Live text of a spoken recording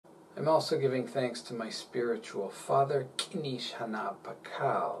I'm also giving thanks to my spiritual father, Kinish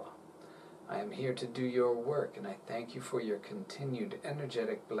Hanapakal. I am here to do your work, and I thank you for your continued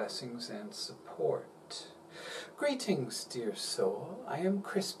energetic blessings and support. Greetings, dear soul. I am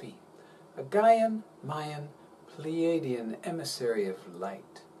Crispy, a Gaian, Mayan, Pleiadian emissary of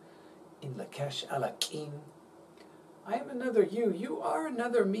light. Een Lak'esh Alakim. I am another you. You are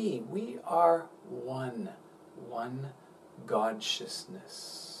another me. We are one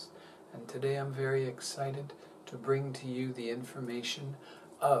Godsciousness. And today I'm very excited to bring to you the information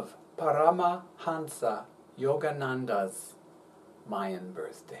of Paramahansa Yogananda's Mayan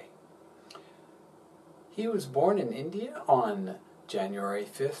birthday. He was born in India on January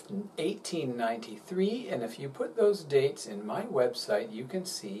 5th, 1893, and if you put those dates in my website, you can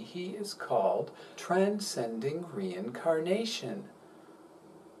see he is called Transcending Reincarnation.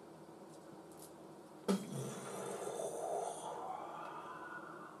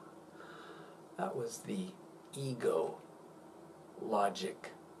 That was the ego,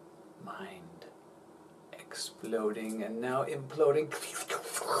 logic, mind exploding and now imploding.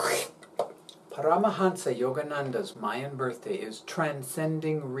 Paramahansa Yogananda's Mayan birthday is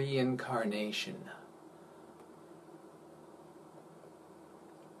Transcending Reincarnation.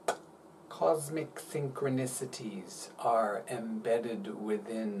 Cosmic synchronicities are embedded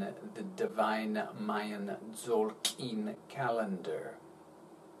within the Divine Mayan Tzolk calendar.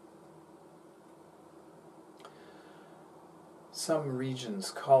 Some regions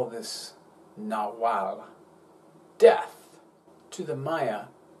call this Nawal, death. To the Maya,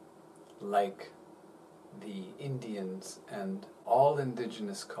 like the Indians and all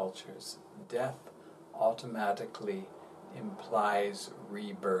indigenous cultures, death automatically implies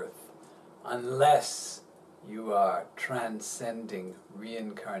rebirth, unless you are transcending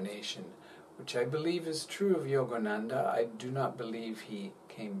reincarnation, which I believe is true of Yogananda. I do not believe he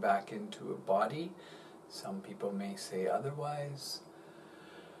came back into a body. Some people may say otherwise.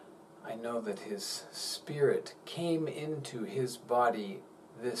 I know that his spirit came into his body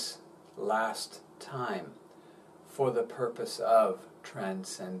this last time for the purpose of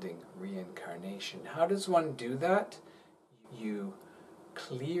transcending reincarnation. How does one do that? You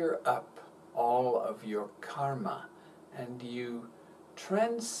clear up all of your karma and you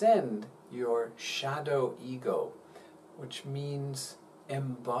transcend your shadow ego, which means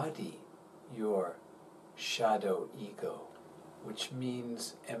embody your shadow ego, which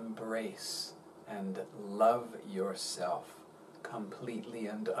means embrace and love yourself completely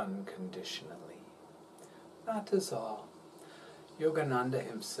and unconditionally. That is all. Yogananda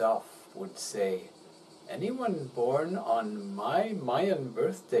himself would say, anyone born on my Mayan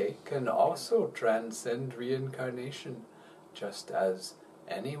birthday can also transcend reincarnation, just as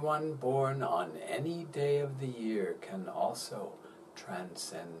anyone born on any day of the year can also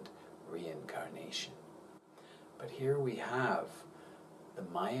transcend reincarnation. But here we have the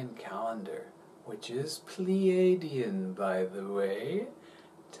Mayan calendar, which is Pleiadian, by the way,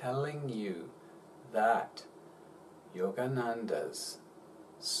 telling you that Yogananda's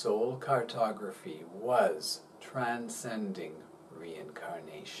soul cartography was transcending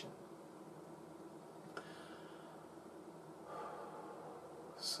reincarnation.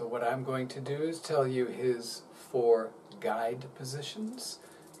 So what I'm going to do is tell you his 4 guide positions.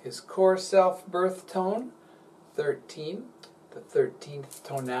 His core self birth tone, 13, the 13th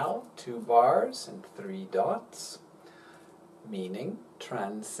tonal, 2 bars and 3 dots, meaning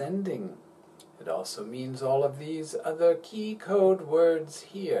transcending. It also means all of these other key code words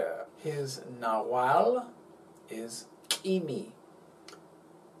here. His Nawal is Kimi,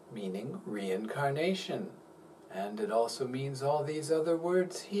 meaning reincarnation. And it also means all these other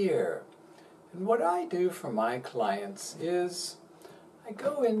words here. And what I do for my clients is I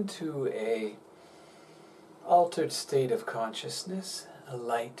go into a altered state of consciousness, a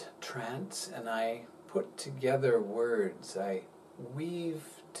light trance, and I put together words. I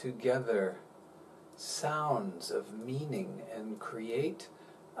weave together sounds of meaning and create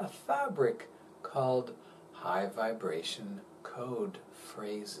a fabric called high vibration code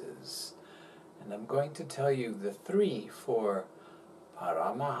phrases. And I'm going to tell you the 3 for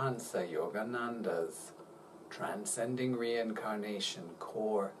Paramahansa Yogananda's Transcending Reincarnation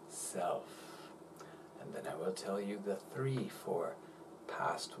Core Self. And then I will tell you the 3 for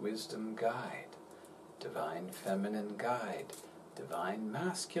Past Wisdom Guide, Divine Feminine Guide, Divine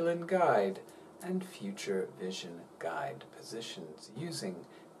Masculine Guide, and Future Vision Guide positions using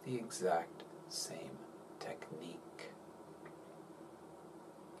the exact same technique.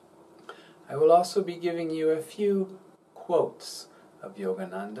 I will also be giving you a few quotes of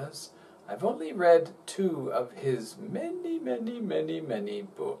Yogananda's I've only read 2 of his many, many, many, many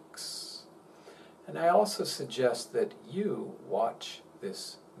books. And I also suggest that you watch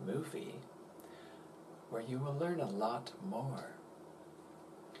this movie where you will learn a lot more.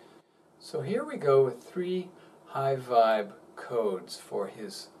 So here we go with 3 high vibe codes for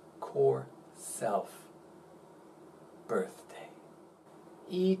his core self birthday.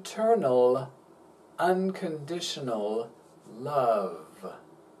 Eternal, unconditional love.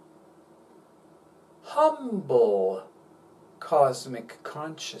 Humble cosmic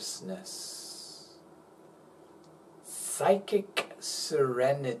consciousness. Psychic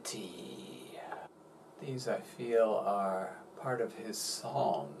serenity. These, I feel, are part of his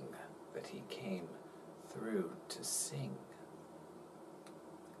song that he came through to sing.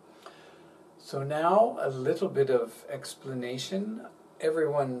 So now a little bit of explanation.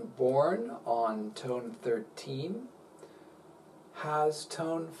 Everyone born on tone 13 has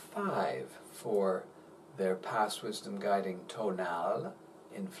tone 5 for their past wisdom guiding tonal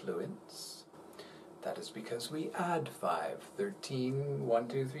influence. That is because we add 5. 13, 1,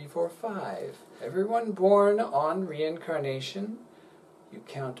 2, 3, 4, 5. Everyone born on reincarnation, you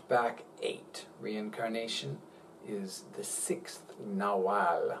count back 8. Reincarnation is the 6th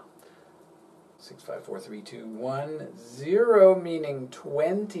Nawal. 6, 5, 4, 3, 2, 1, 0, meaning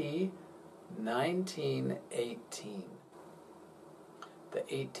 20, 19, 18. The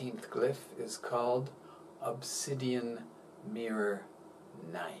 18th glyph is called Obsidian Mirror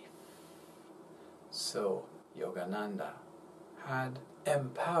Knife. So Yogananda had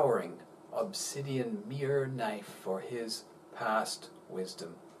empowering obsidian mirror knife for his past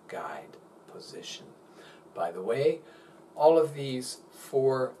wisdom guide position. By the way, all of these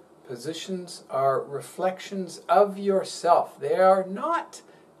 4 positions are reflections of yourself. They are not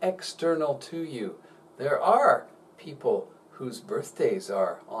external to you. There are people whose birthdays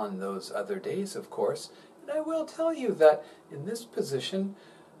are on those other days, of course, and I will tell you that in this position,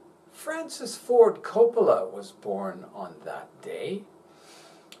 Francis Ford Coppola was born on that day.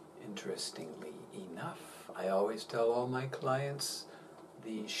 Interestingly enough, I always tell all my clients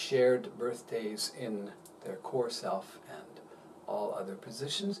the shared birthdays in their core self and all other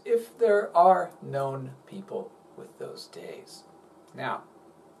positions if there are known people with those days. Now,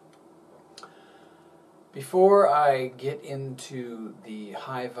 before I get into the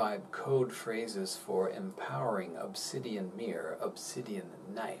high vibe code phrases for empowering obsidian mirror, obsidian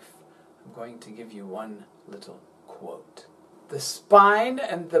knife, I'm going to give you one little quote. The spine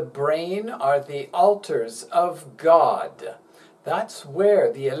and the brain are the altars of God. That's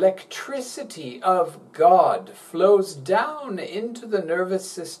where the electricity of God flows down into the nervous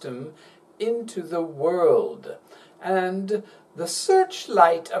system, into the world. And the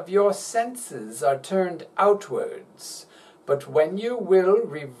searchlight of your senses are turned outwards. But when you will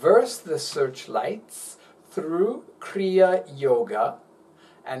reverse the searchlights through Kriya Yoga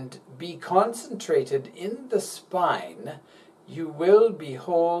and be concentrated in the spine, you will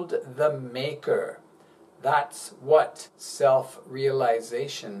behold the Maker. That's what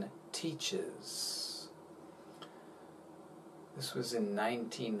self-realization teaches. This was in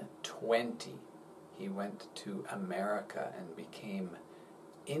 1920. He went to America and became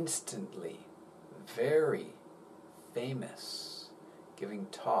instantly very famous, giving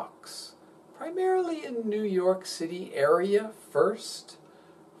talks, primarily in New York City area first,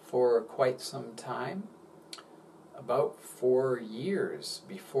 for quite some time, about 4 years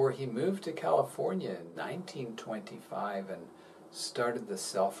before he moved to California in 1925 and started the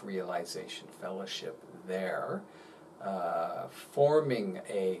Self-Realization Fellowship there, forming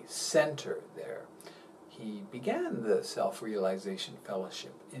a center there. He began the Self-Realization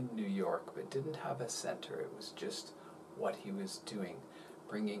Fellowship in New York, but didn't have a center. It was just what he was doing,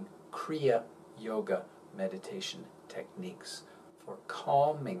 bringing Kriya Yoga meditation techniques for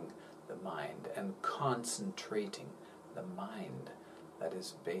calming the mind and concentrating the mind. That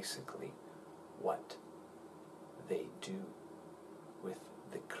is basically what they do with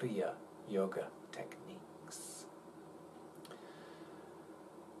the Kriya Yoga techniques.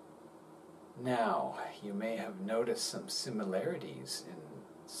 Now, you may have noticed some similarities in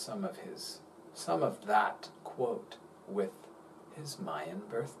some of that quote with his Mayan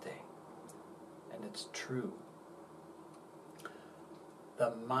birthday. And it's true.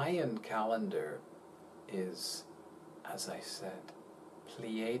 The Mayan calendar is, as I said,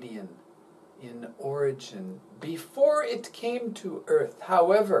 Pleiadian in origin before it came to Earth.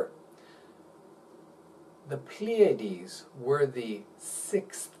 However, the Pleiades were the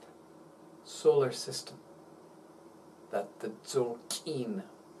 6th solar system that the Tzolk'in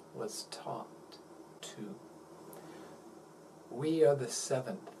was taught to. We are the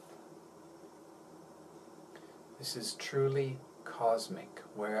 7th This is truly cosmic.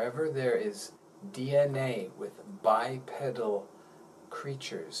 Wherever there is DNA with bipedal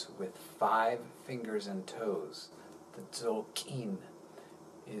creatures with 5 fingers and toes, the Tzolk'in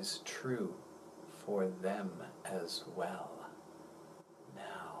is true for them as well.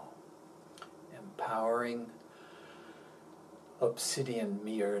 Now, empowering obsidian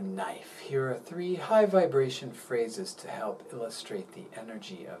mirror knife. Here are 3 high vibration phrases to help illustrate the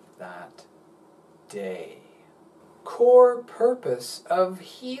energy of that day. Core purpose of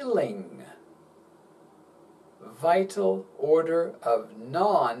healing. Vital order of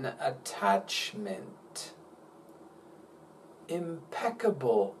non-attachment.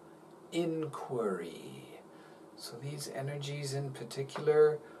 Impeccable inquiry. So these energies in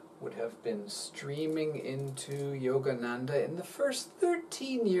particular would have been streaming into Yogananda in the first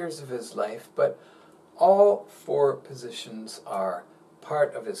 13 years of his life, but all 4 positions are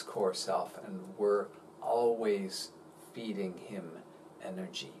part of his core self and were always feeding him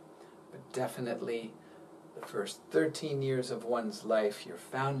energy. But definitely the first 13 years of one's life, your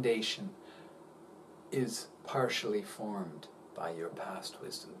foundation is partially formed by your past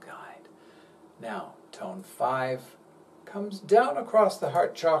wisdom guide. Now, tone 5 comes down across the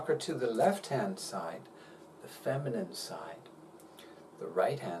heart chakra to the left-hand side, the feminine side. The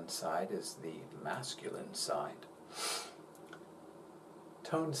right-hand side is the masculine side.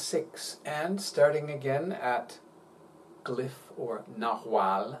 Tone 6, and starting again at glyph or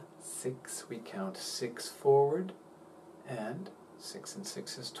Nahual 6, we count 6 forward, and 6 and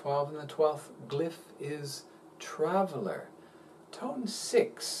 6 is 12, and the 12th glyph is traveler. Tone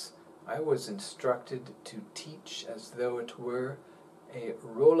 6, I was instructed to teach as though it were a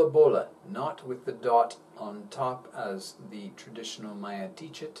rollabola, not with the dot on top as the traditional Maya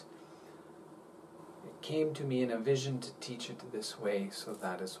teach it. It came to me in a vision to teach it this way, so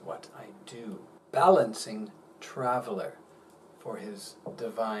that is what I do. Balancing traveler for his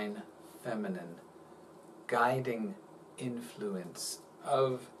divine feminine, guiding influence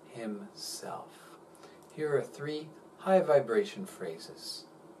of himself. Here are 3 high vibration phrases.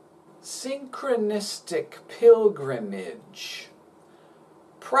 Synchronistic pilgrimage.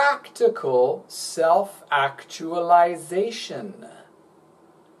 Practical self-actualization.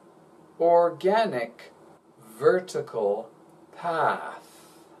 Organic vertical path.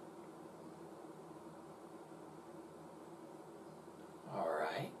 All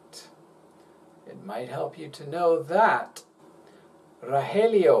right. It might help you to know that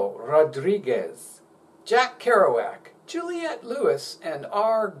Rogelio Rodriguez, Jack Kerouac, Juliette Lewis, and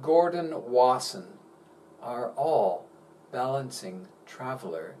R. Gordon Wasson are all balancing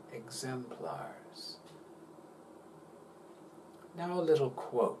traveler exemplars. Now a little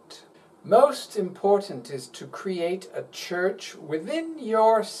quote. Most important is to create a church within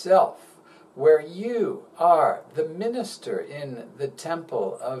yourself where you are the minister in the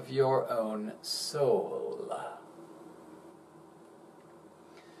temple of your own soul.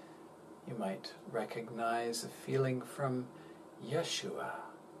 You might recognize a feeling from Yeshua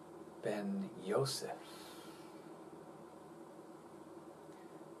ben Yosef.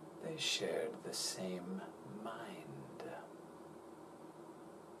 They shared the same mind.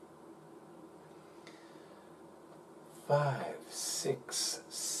 5, 6,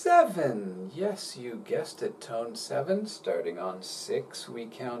 7. Yes, you guessed it, tone 7. Starting on 6, we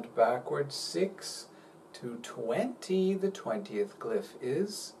count backwards 6 to 20. The 20th glyph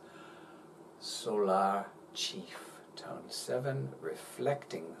is Solar Chief. Tone 7,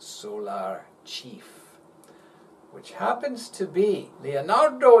 reflecting Solar Chief, which happens to be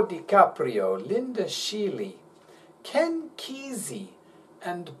Leonardo DiCaprio, Linda Sheely, Ken Kesey,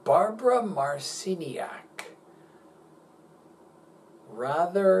 and Barbara Marciniak.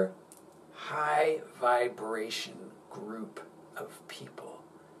 Rather high vibration group of people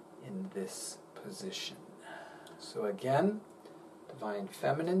in this position. So again, divine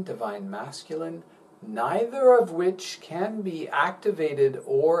feminine, divine masculine, neither of which can be activated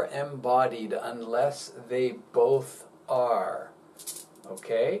or embodied unless they both are.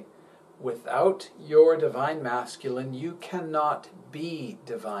 Okay? Without your divine masculine, you cannot be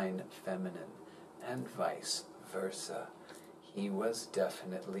divine feminine, and vice versa. He was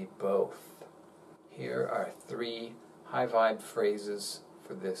definitely both. Here are 3 high vibe phrases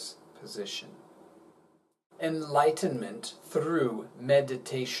for this position. Enlightenment through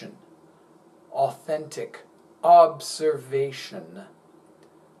meditation. Authentic observation.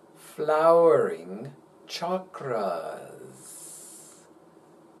 Flowering chakras.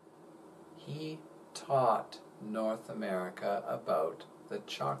 He taught North America about the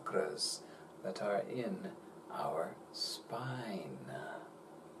chakras that are in our spine.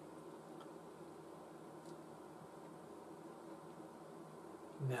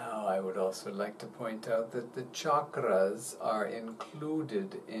 Now, I would also like to point out that the chakras are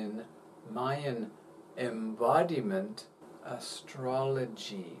included in Mayan embodiment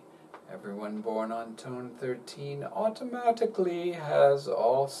astrology. Everyone born on tone 13 automatically has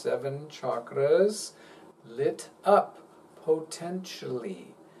all 7 chakras lit up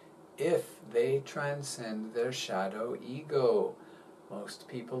potentially if they transcend their shadow ego. Most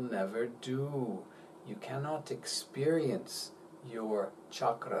people never do. You cannot experience your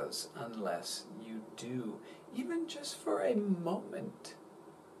chakras unless you do. Even just for a moment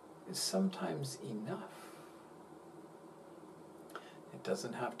is sometimes enough. It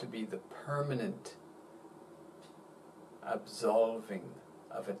doesn't have to be the permanent absolving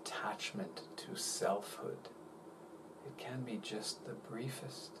of attachment to selfhood. It can be just the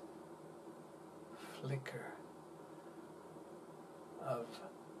briefest flicker of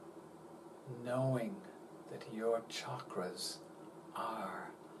knowing that your chakras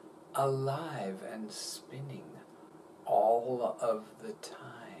are alive and spinning all of the time.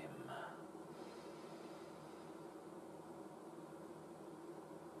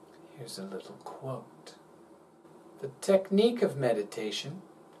 Here's a little quote. The technique of meditation,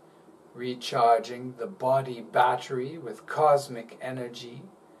 recharging the body battery with cosmic energy,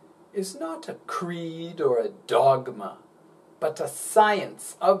 is not a creed or a dogma, but a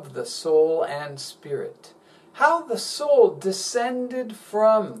science of the soul and spirit. How the soul descended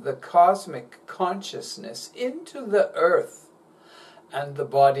from the cosmic consciousness into the earth and the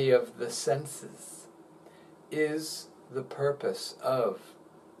body of the senses is the purpose of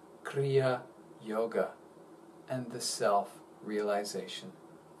Kriya Yoga and the Self-Realization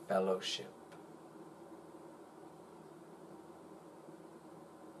Fellowship.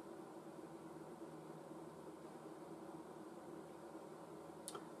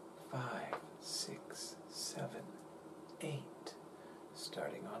 Five, 6, 7, 8.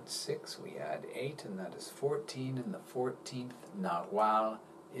 Starting on 6, we add 8, and that is 14, and the 14th Nahual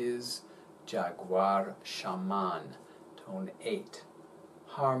is Jaguar Shaman, tone 8.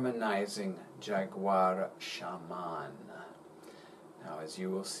 Harmonizing Jaguar Shaman. Now, as you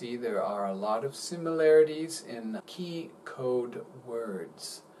will see, there are a lot of similarities in key code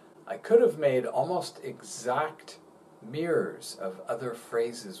words. I could have made almost exact mirrors of other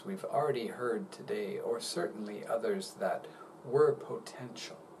phrases we've already heard today, or certainly others that were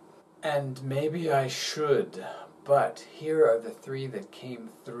potential. And maybe I should, but here are the 3 that came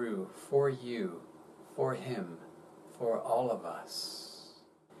through for you, for him, for all of us.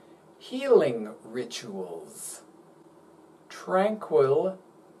 Healing rituals. Tranquil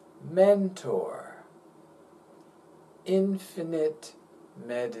mentor. Infinite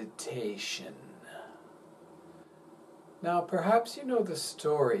meditation. Now, perhaps you know the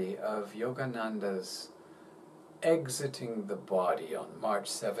story of Yogananda's exiting the body on March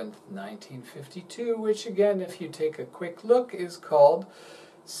 7th, 1952, which again, if you take a quick look, is called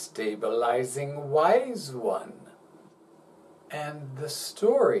Stabilizing Wise One. And the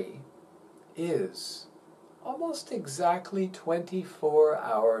story is almost exactly 24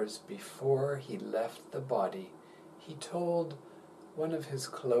 hours before he left the body, he told one of his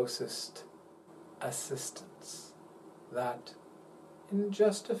closest assistants that in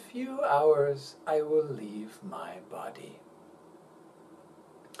just a few hours I will leave my body.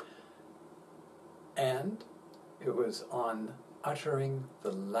 And it was on uttering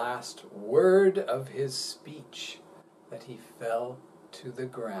the last word of his speech that he fell to the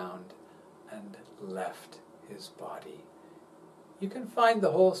ground and left his body. You can find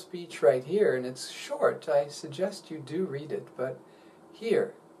the whole speech right here, and it's short. I suggest you do read it, but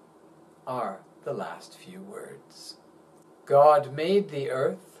here are the last few words. God made the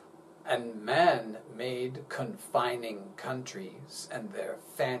earth, and man made confining countries and their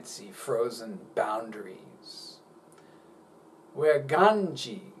fancy frozen boundaries, where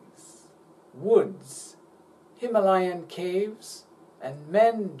Ganges, woods, Himalayan caves, and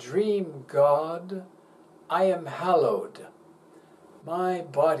men dream God. I am hallowed. My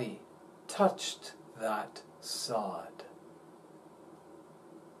body touched that sod.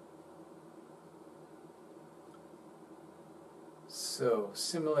 So,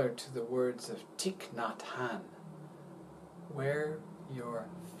 similar to the words of Thich Nhat Hanh, where your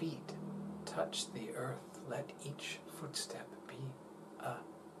feet touch the earth, let each footstep be a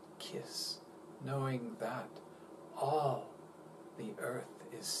kiss, knowing that all the earth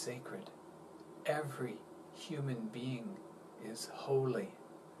is sacred. Every human being is holy.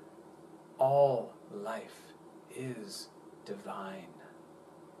 All life is divine.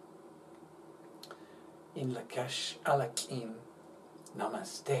 Een Lak'esh Alakim.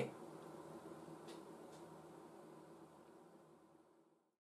 Namaste.